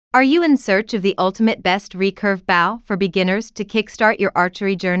Are you in search of the ultimate best recurve bow for beginners to kickstart your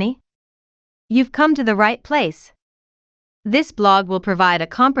archery journey? You've come to the right place. This blog will provide a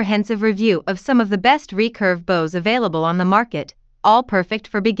comprehensive review of some of the best recurve bows available on the market, all perfect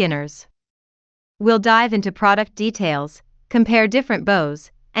for beginners. We'll dive into product details, compare different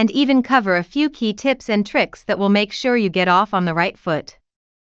bows, and even cover a few key tips and tricks that will make sure you get off on the right foot.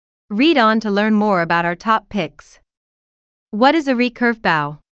 Read on to learn more about our top picks. What is a recurve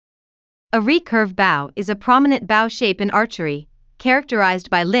bow? A recurve bow is a prominent bow shape in archery, characterized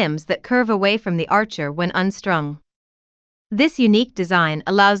by limbs that curve away from the archer when unstrung. This unique design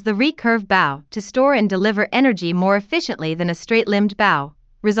allows the recurve bow to store and deliver energy more efficiently than a straight-limbed bow,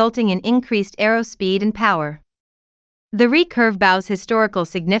 resulting in increased arrow speed and power. The recurve bow's historical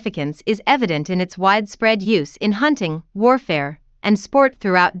significance is evident in its widespread use in hunting, warfare, and sport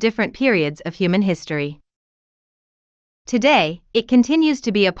throughout different periods of human history. Today, it continues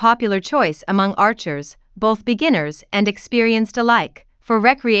to be a popular choice among archers, both beginners and experienced alike, for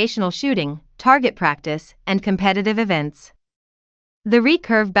recreational shooting, target practice, and competitive events. The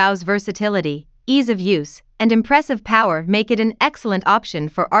recurve bow's versatility, ease of use, and impressive power make it an excellent option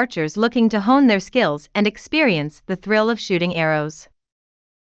for archers looking to hone their skills and experience the thrill of shooting arrows.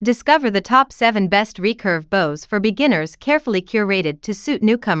 Discover the top 7 best recurve bows for beginners, carefully curated to suit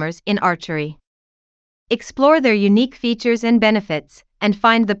newcomers in archery. Explore their unique features and benefits, and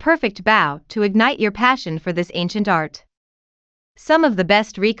find the perfect bow to ignite your passion for this ancient art. Some of the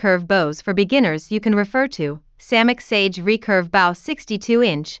best recurve bows for beginners you can refer to: Samick Sage Recurve Bow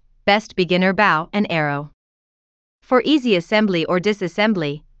 62-inch, Best Beginner Bow and Arrow. For easy assembly or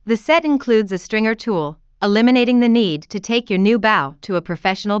disassembly, the set includes a stringer tool, eliminating the need to take your new bow to a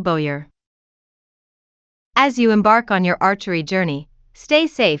professional bowyer. As you embark on your archery journey, stay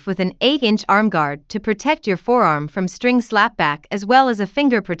safe with an 8-inch arm guard to protect your forearm from string slapback, as well as a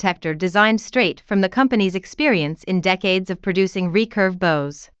finger protector designed straight from the company's experience in decades of producing recurve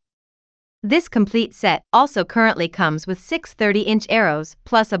bows. This complete set also currently comes with 6 30-inch arrows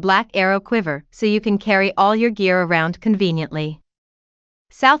plus a black arrow quiver, so you can carry all your gear around conveniently.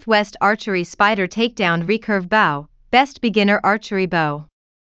 Southwest Archery Spider Takedown Recurve Bow, Best Beginner Archery Bow.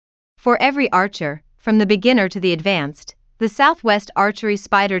 For every archer, from the beginner to the advanced, the Southwest Archery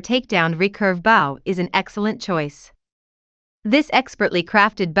Spider Takedown Recurve Bow is an excellent choice. This expertly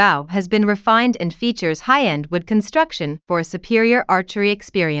crafted bow has been refined and features high-end wood construction for a superior archery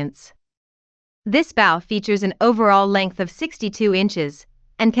experience. This bow features an overall length of 62 inches,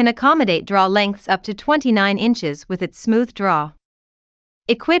 and can accommodate draw lengths up to 29 inches with its smooth draw.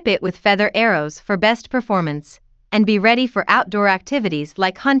 Equip it with feather arrows for best performance, and be ready for outdoor activities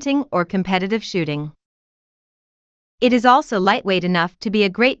like hunting or competitive shooting. It is also lightweight enough to be a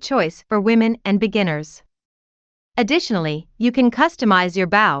great choice for women and beginners. Additionally, you can customize your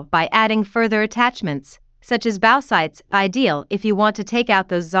bow by adding further attachments, such as bow sights, ideal if you want to take out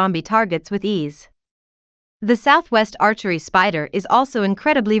those zombie targets with ease. The Southwest Archery Spider is also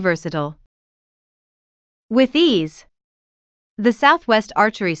incredibly versatile. With ease. The Southwest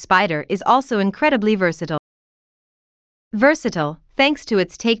Archery Spider is also incredibly versatile. Versatile, thanks to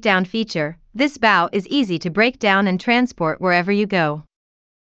its takedown feature, this bow is easy to break down and transport wherever you go.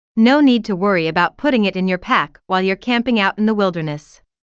 No need to worry about putting it in your pack while you're camping out in the wilderness.